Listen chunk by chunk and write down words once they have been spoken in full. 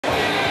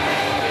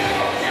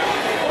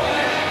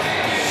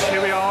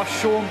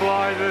Sean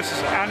Blyth versus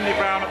Andy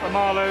Brown at the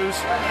Marlows.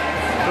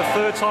 The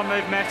third time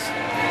they've met.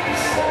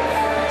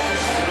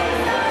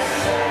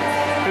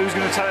 Who's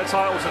going to take the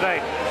title today?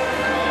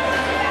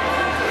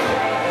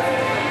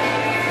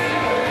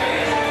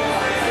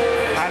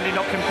 Andy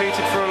not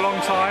competed for a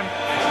long time.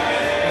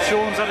 And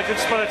Sean's had a good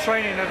spell of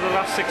training over the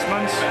last 6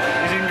 months.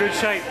 He's in good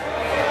shape.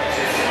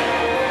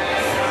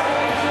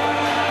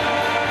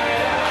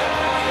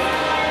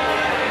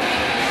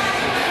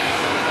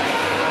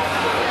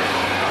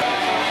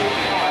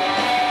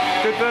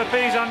 Good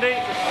burpees, Andy.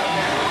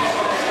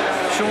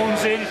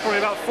 Sean's in, he's probably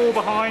about 4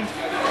 behind.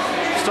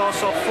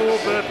 Starts off 4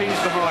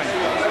 burpees behind.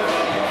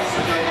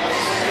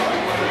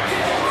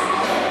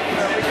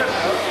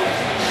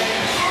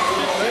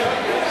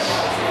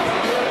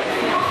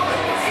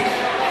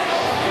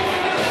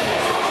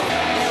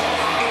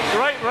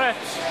 Great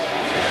reps.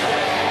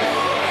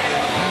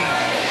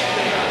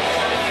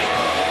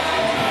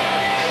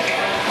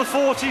 On the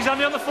 40s,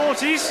 Andy, on the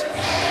 40s.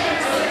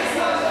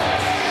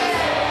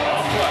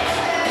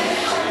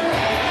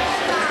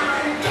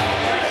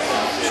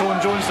 Sean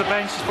joins the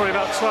bench, he's probably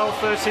about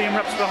 12-13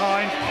 reps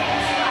behind.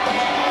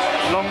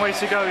 Long way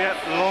to go, yep,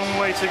 long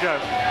way to go.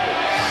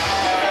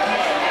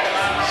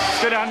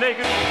 Good, Andy.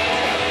 Good.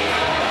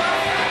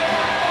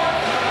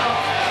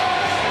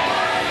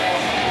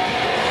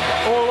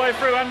 All the way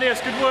through, Andy, that's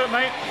good work,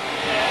 mate.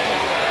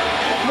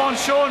 Come on,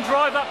 Sean,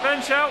 drive that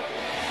bench out.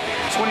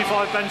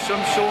 25 bench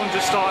jumps, Sean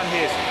just starting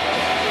his.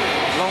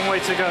 Long way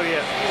to go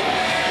yet.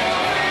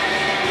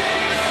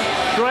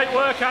 Great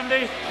work,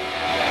 Andy.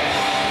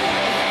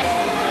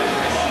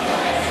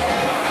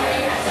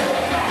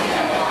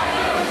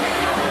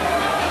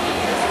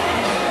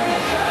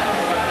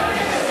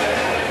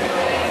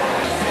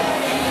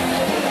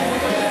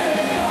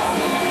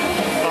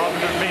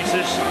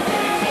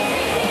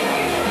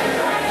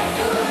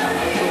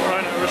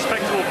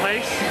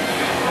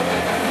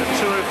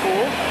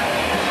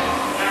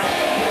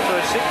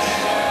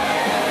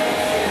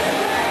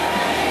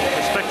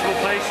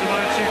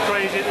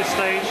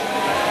 Stage.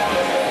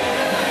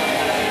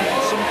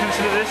 Some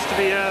consider this to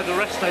be the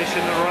rest station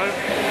of the row.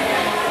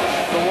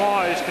 The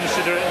wise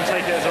consider it and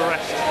take it as a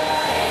rest.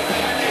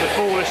 The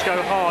foolish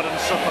go hard and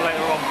suffer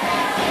later on.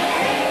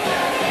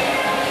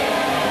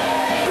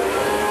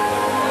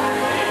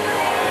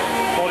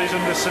 Body's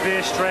under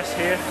severe stress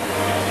here.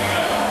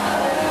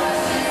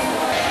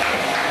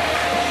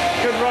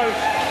 Good row,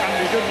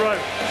 Andy, good row.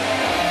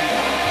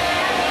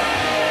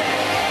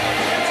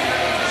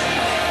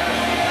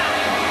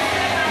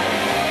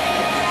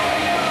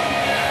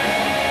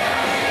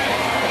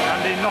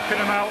 Knocking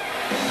him out,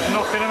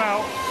 knocking him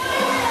out.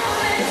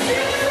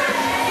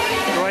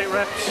 Great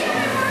reps.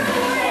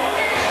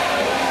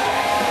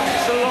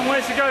 Still a long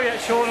way to go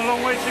yet, Sean, a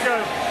long way to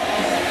go.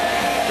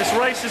 This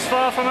race is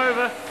far from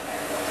over.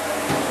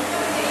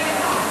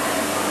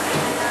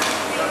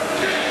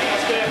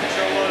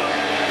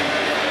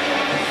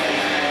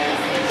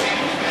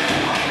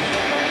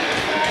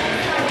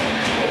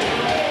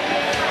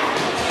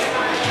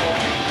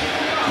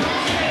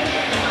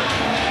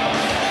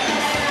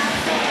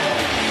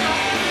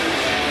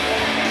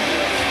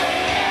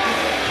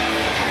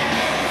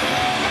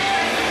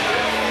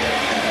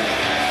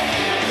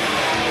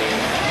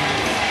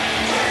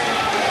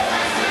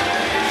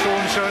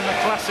 Showing the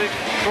classic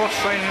cross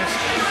trainers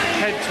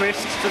head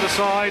twist to the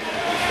side,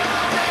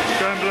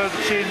 going below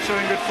the chin,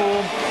 showing good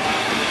form.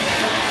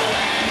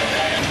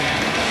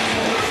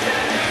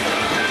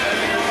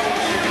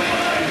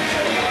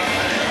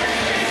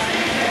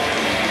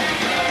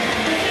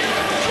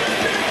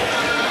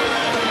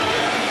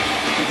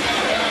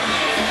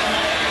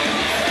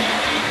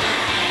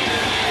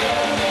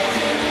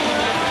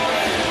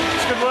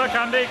 It's good work,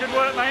 Andy, good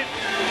work, mate.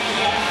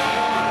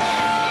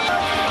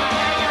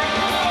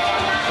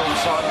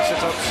 Side of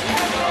sit-ups.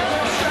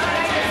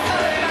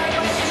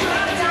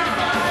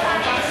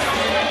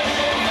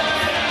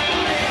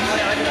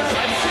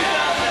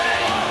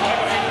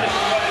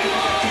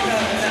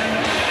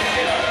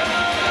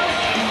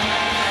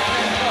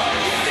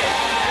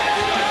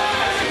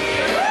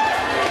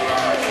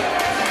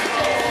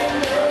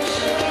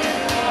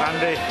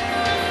 Andy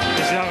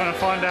is now going to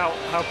find out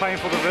how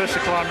painful the Versa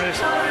climb is.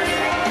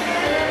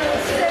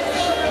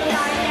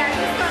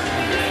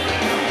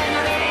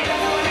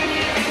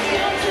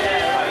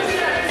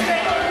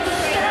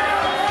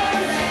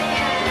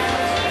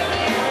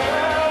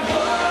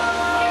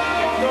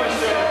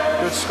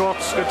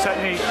 Squats, good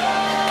technique.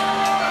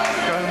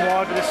 Going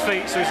wide with his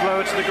feet so he's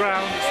lower to the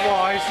ground, it's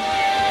wise.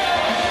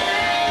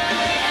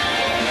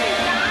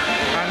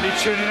 Andy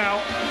tuning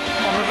out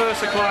on the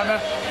Versa climber.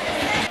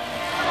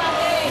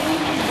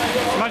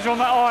 Imagine on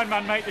that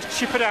Ironman, mate, just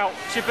chip it out,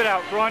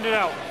 grind it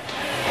out.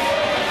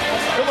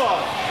 Come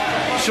on.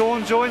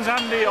 Sean joins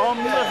Andy on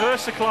the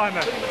Versa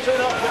climber.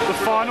 The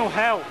final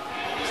hell.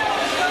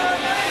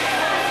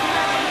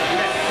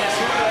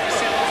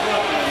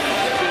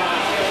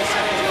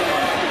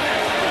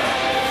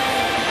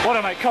 What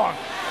a mate, come on.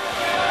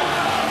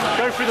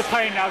 Go through the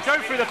pain now,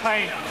 go through the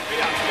pain.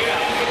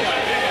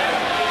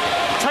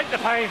 Take the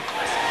pain.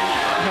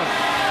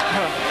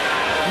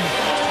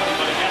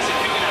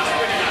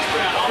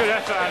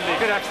 effort, Andy.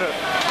 Good effort.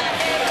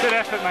 Good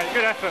effort, mate.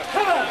 Good effort.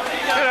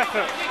 Good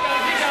effort.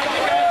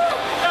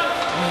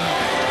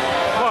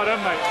 Well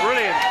done, mate.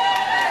 Brilliant.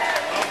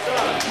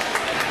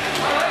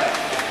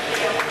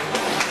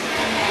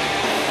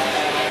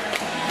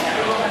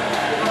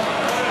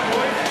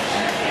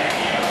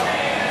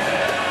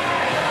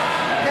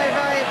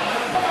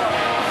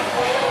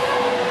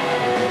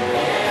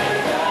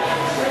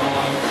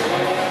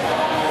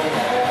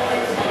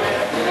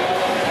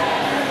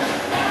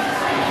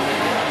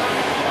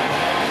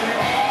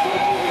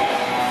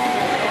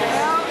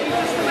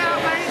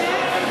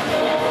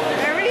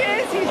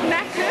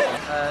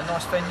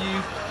 Nice venue,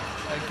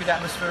 a good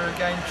atmosphere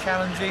again,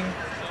 challenging,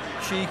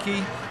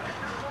 cheeky,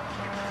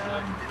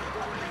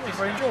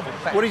 very enjoyable.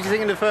 What did you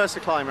think of the Versa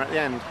climber at the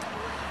end?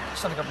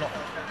 Something I've not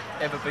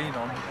ever been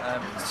on,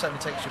 it certainly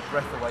takes your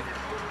breath away.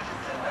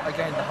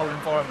 Again, the whole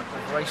environment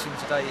of racing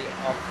today,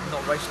 I've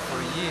not raced for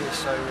a year,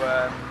 so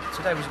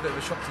today was a bit of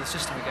a shock to the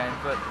system again,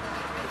 but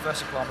the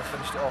Versa climber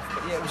finished it off.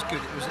 But yeah, it was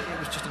good, it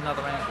was just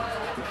another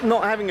angle.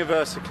 Not having a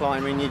Versa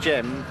climber in your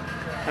gym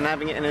and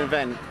having it in an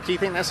event, do you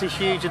think that's a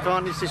huge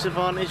advantage,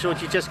 disadvantage, or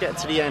do you just get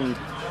to the end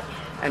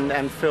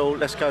and feel,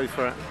 let's go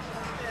for it?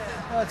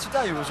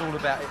 Today was all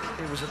about,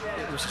 it was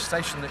a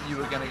station that you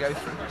were going to go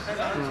through,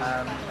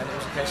 and it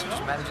was a case of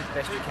just manage it the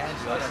best you can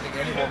do. I don't think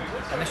anyone,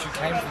 unless you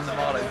came from the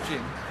Marlow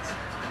gym,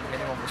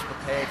 anyone was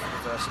prepared for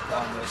the Versa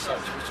climber as such.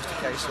 It was just a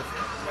case of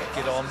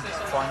get on,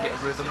 try and get a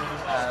rhythm,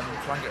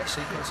 try and get a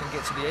sequence and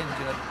get to the end.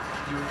 You know,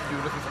 you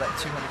were looking for that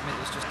 200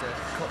 metres just to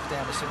clock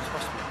down as soon as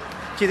possible.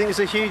 Do you think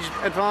it's a huge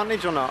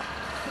advantage or not?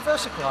 The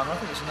Versa climber, I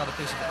think it's another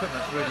piece of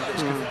equipment really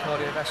that's good for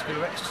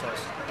cardiovascular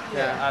exercise.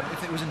 Yeah.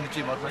 If it was in the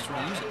gym, I'd most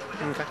really use it.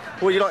 Okay.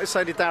 What would you like to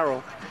say to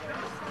Daryl?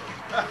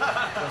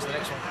 When's the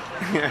next one?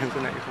 Yeah,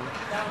 the next one.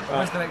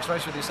 When's the next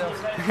race with yourself?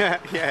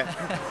 Yeah.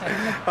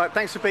 Right,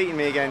 thanks for beating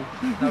me again.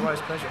 No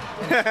worries, pleasure.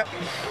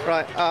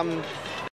 Right.